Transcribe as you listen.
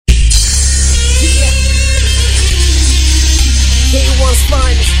Brooklyn's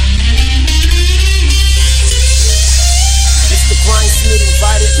finest. Mr. Grindsmith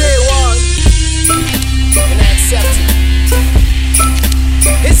invited J1, and I accepted.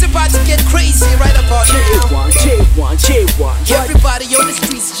 It's about to get crazy right about now. J1. Everybody on the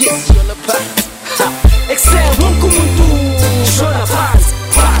streets just on the path. Excel Munkumuntu, Shona Phantsi.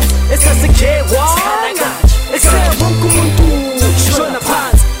 It's a J1. Excel Munkumuntu, Shona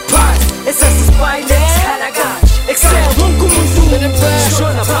Phantsi. It's a spineless. Excel Munkumuntu,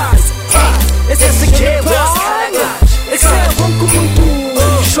 Shona Phantsi. It's a J1. Excel Munkumuntu,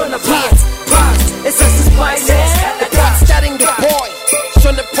 Shona Phantsi. It's a spineless. The pot starting the boy.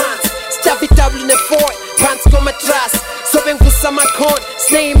 Shona Phantsi. Stop it double in the void. Pants go my trust. So ben kusama con.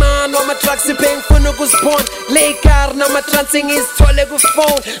 Snay man on my tracks. Ben funo goes born. Lay car na my transing is toilet go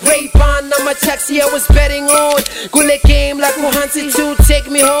phone. Ray Ban na my taxi I was betting on. Gule game like Hansi to take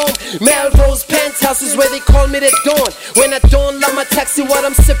me home. Melrose penthouse is where they call me the dawn. When I don't love my taxi, what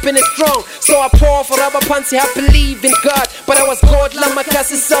I'm sipping is strong. So I pour for rubber Phantsi, I believe in God. But I was God, love my class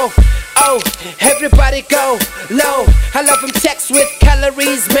so. Oh, everybody go low. I love them text with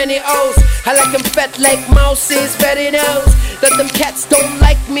calories, many O's. I like them fat like mouses, fatty nose. That them cats don't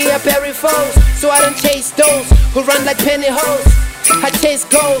like me, I bury foes. So I don't chase those who run like penny hoes. I chase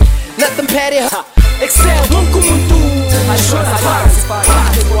gold, not them petty hoes. Excel Munkumuntu, Shona Phantsi.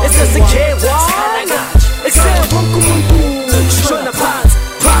 It's a J1. Excel Munkumuntu, Shona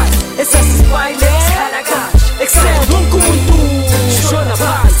Phantsi. It's a spineless. Excel Munkumuntu, Shona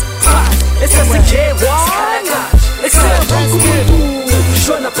Phantsi. It's a J1. Excel Munkumuntu,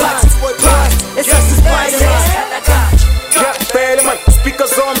 Shona Phantsi. It's a spineless. Yeah, better man,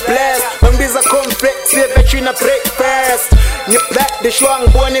 speakers on blast. When these are complex, yeah, bet you na breakfast. Ni black, the show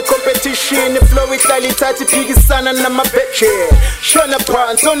and born in competition. The flow is like tati piggy son and I'm a betche. Shona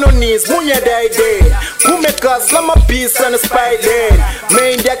Phantsi on no knees, munya die day. Who make us, lama peace and a spider.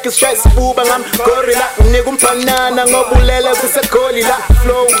 Main deck is stress boob and I'm gorilla. Negum panana, ngobulela, kusa kolila.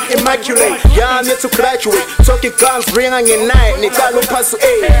 Flow immaculate, yeah, I'm yet to graduate. Talking guns, ring on your night, Nikalo pass 8.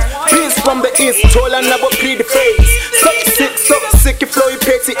 Peace from the east, tall and never plead the face. So sick, flow you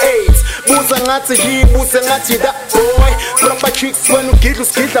petty AIDS. Booza ngati he, booza ngati that boy. Proper tricks when you get the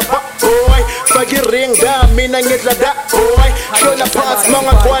back boy. Fagi ring down, mina get la that boy. Shona Phantsi,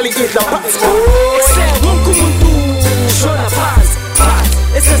 monga quali is the back boy. Excel Munkumuntu, Shona Phantsi.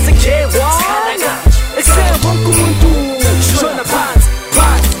 It's a J1. Excel Munkumuntu, Shona Phantsi.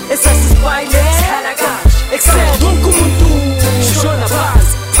 It's a spineless. Excel Munkumuntu, Shona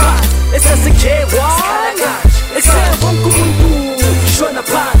Phantsi. It's a J1. Excel Munkumuntu, Shona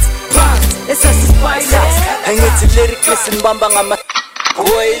Phantsi. It's a spineless. I need to lyrically and bamba ngama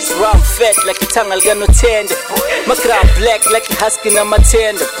boys. Round fat like a tongue no tender. My crown black like a husky na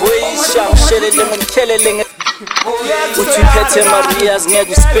matenda. Boys, sham shelling and killing. Uthi phethe Maria's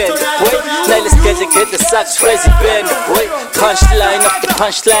ngeke uspende boy. Now let's get the socks crazy band boy. Punchline after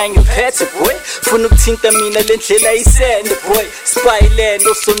punchline you phethe boy. Funa ukuthinta mina lendlela isende boy. Spyland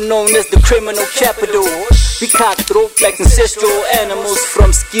also known as the criminal capital. We cutthroat like ancestral animals.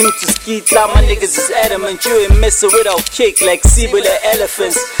 From scheme to skeet, my niggas is adamant. You ain't messing with our kick like Sibyl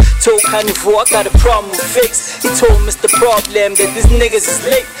elephants. Told Kanivo I got a problem fix. He told Mr. Problem that these niggas is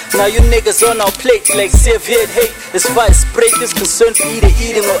late. Now you niggas on our plate like severe hate. As far as break is concerned, be either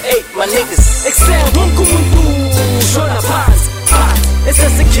eating or ate. My niggas Excel Munkumuntu, Shona Phantsi. It's a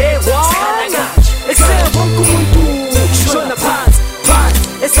J1. Excel Munkumuntu, Shona Phantsi.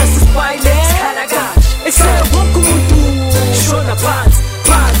 It's a spineless. Excel Munkumuntu.